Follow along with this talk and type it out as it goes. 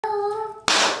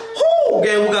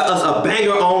Okay, we got us a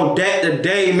banger on deck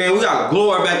today, man. We got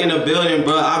Glorb back in the building,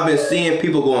 bro. I've been seeing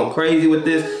people going crazy with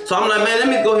this. So I'm like, man, let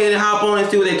me go ahead and hop on and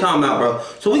see what they talking about, bro.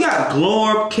 So we got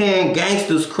Glorb Can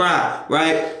Gangsters Cry,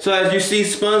 right? So as you see,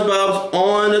 SpongeBob's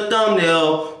on the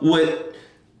thumbnail with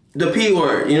the P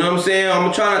word, you know what I'm saying? I'm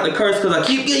gonna try not to curse because I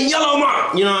keep getting yellow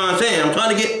mark, you know what I'm saying? I'm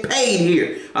trying to get paid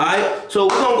here, alright? So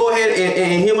we're gonna go ahead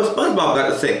and hear what SpongeBob got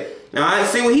to say. Alright,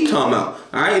 see what he talking about.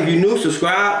 Alright, if you're new,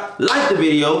 subscribe, like the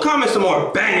video, comment some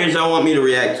more bangers y'all want me to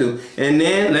react to, and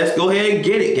then let's go ahead and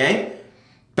get it, gang.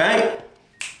 Bang.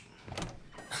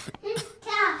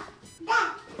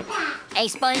 Hey,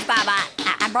 SpongeBob,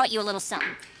 I brought you a little something.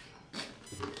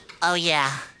 Oh, yeah.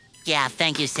 Yeah,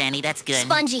 thank you, Sandy. That's good.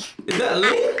 Spongy. Is that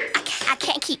Lynn? I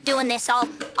can't keep doing this. All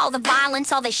the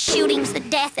violence, all the shootings, the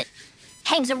death, it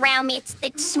hangs around me.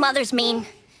 It smothers me.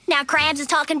 Now Krabs is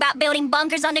talking about building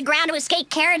bunkers underground to escape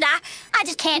Canada. I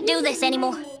just can't do this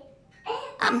anymore.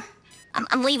 I'm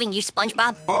leaving you,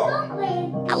 SpongeBob.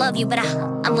 Oh. I love you, but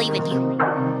I'm leaving you.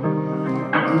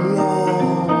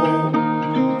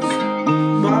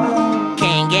 No.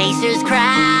 Can gangsters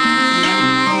cry?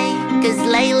 'Cause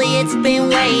lately it's been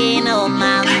weighing on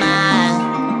my mind.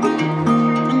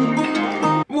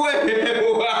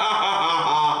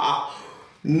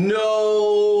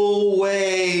 No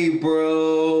way,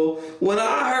 bro. When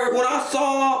I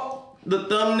saw the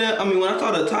thumbnail, when I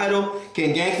saw the title,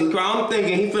 Can Gangsters Cry, I'm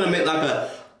thinking he finna make like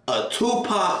a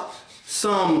Tupac,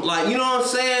 some, like, you know what I'm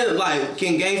saying? Like,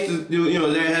 can gangsters do, you know,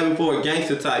 they're having for a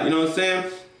gangster type, you know what I'm saying?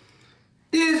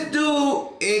 This dude,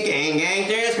 it can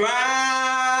gangsters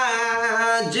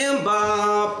cry, Jim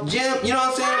Bob, Jim, you know what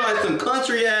I'm saying? Like some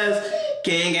country ass,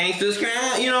 can gangsters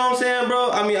cry, you know what I'm saying,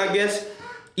 bro? I mean, I guess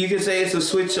you can say it's a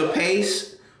switch of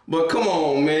pace, but come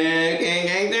on, man, can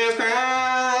gangsters cry,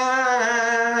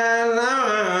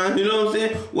 you know what I'm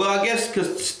saying? Well, I guess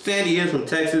because Sandy is from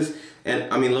Texas,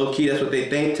 and I mean, low key, that's what they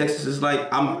think Texas is like.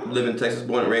 I'm living in Texas,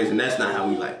 born and raised, and that's not how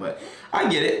we like, but I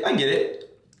get it, I get it.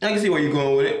 I can see where you're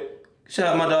going with it. Shout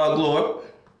out my dog, Glorb.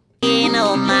 You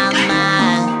know my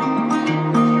mind.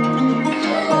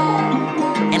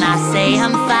 And I say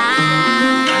I'm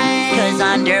fine, 'cause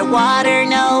underwater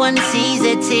no one sees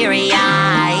a teary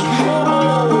eye.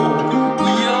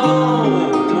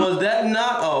 Yo, was that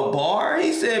not a bar?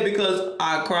 He said because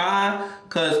I cry,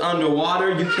 'cause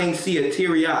underwater you can't see a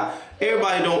teary eye.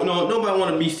 Everybody don't know, nobody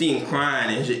want to be seen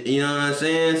crying and shit, you know what I'm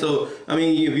saying? So, I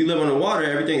mean, if you live underwater,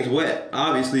 everything's wet,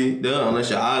 obviously, duh, unless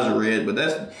your eyes are red, but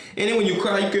that's, and then when you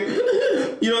cry, you can,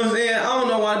 you know what I'm saying? I don't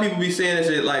know why people be saying that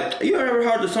shit, like, you ever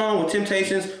heard the song with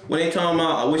Temptations, when they talking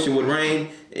about, I wish it would rain,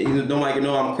 and nobody can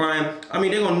know I'm crying? I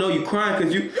mean, they gonna know you crying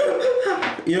because you,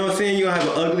 you know what I'm saying? You gonna have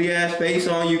an ugly ass face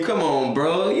on you, come on,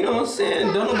 bro, you know what I'm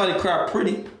saying? Don't nobody cry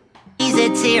pretty. He's a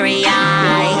teary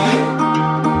eye.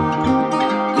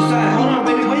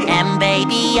 And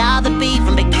baby, all the beef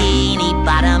from Bikini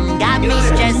Bottom got me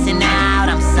stressing out.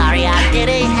 I'm sorry I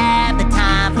didn't have the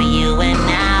time for you, and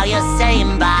now you're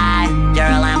saying bye.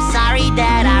 Girl, I'm sorry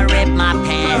that I ripped my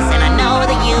pants, and I know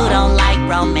that you don't like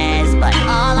romance, but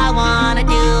all I wanna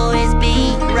do is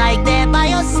be right there by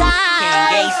your side. Can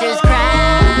gangsters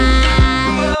cry?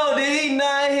 Yo, did he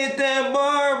not hit that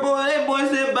bar, boy? That boy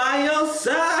said by your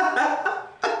side.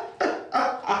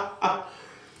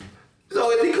 So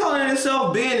is he calling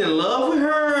himself being in love with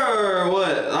her or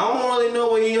what? I don't really know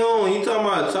what he on. He talking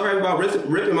about sorry about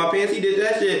ripping my pants. He did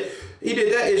that shit. He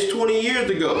did that ish 20 years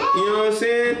ago. You know what I'm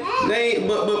saying? They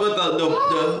but the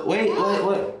wait.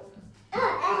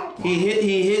 He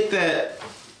hit that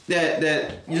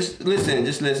just listen.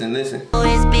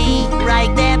 Always be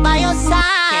right there by your side.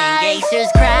 Can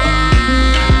gangsters cry?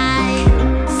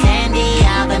 Sandy,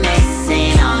 I've been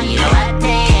missing on you. A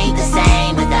day ain't the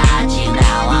same without you.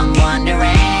 Now I'm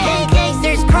wondering, can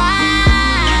gangsters cry?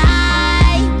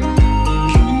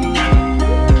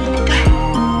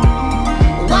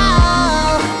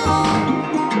 Whoa.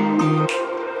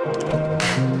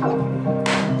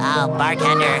 Oh,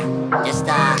 bartender, just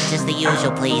the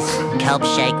usual, please. Kelp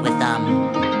shake with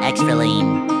extra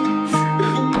lean.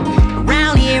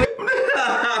 Around here.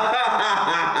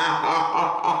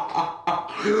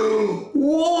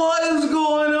 What is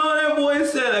going on? That boy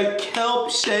said a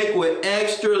kelp shake with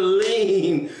extra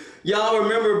lean. Y'all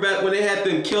remember back when they had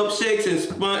them kelp shakes and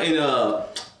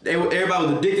everybody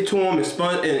was addicted to them, and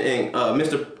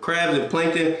Mr. Krabs and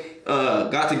Plankton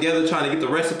got together trying to get the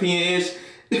recipe in ish.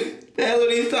 That's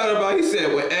what he's talking about. He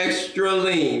said with extra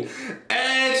lean.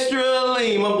 Extra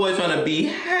lean. My boy's trying to be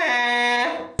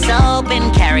high.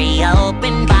 Open, carry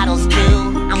open bottles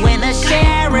too. And when the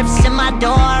sheriff's in my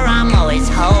door, I'm always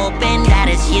hoping that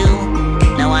it's you.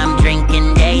 No, I'm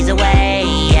drinking days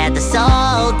away at the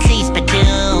Salty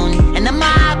Spittoon. And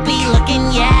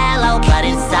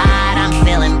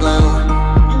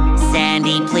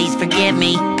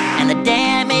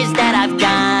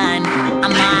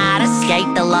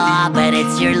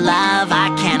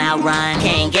I'll run.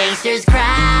 Can gangsters cry?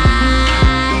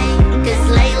 'Cause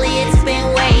lately it's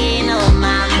been weighing on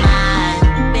my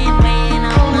mind. Been weighing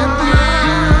on my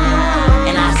mind.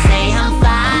 And I say I'm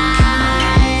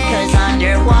fine, 'cause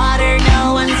underwater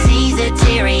no one sees a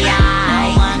teary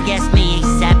eye. No one gets me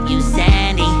except you,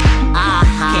 Sandy.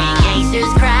 Can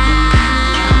gangsters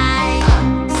cry?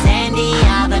 Sandy,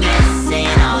 I've been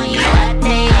missing on you, but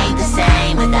they ain't the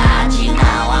same without you.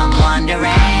 Now I'm wondering,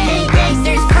 can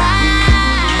gangsters cry?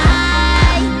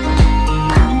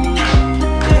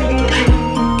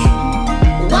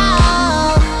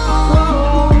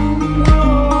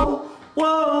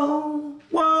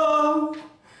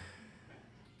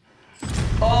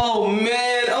 Oh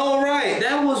man, alright.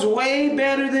 That was way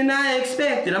better than I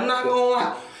expected. I'm not gonna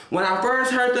lie. When I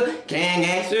first heard the Can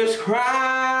Gangsters Cry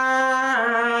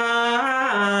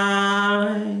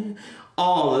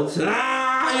all the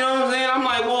time, you know what I'm saying? I'm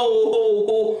like, whoa, whoa,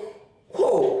 whoa,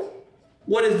 whoa.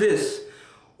 What is this?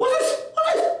 What's this?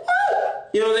 What is this? What?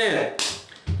 You know what I'm saying?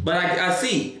 But I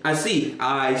see.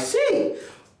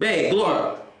 Hey,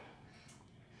 Glorb.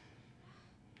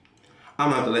 I'm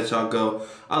gonna have to let y'all go.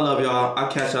 I love y'all. I'll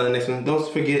catch y'all in the next one. Don't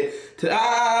forget to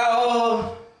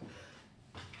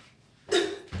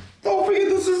don't forget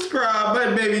to subscribe.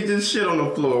 But baby just shit on the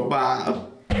floor. Bye.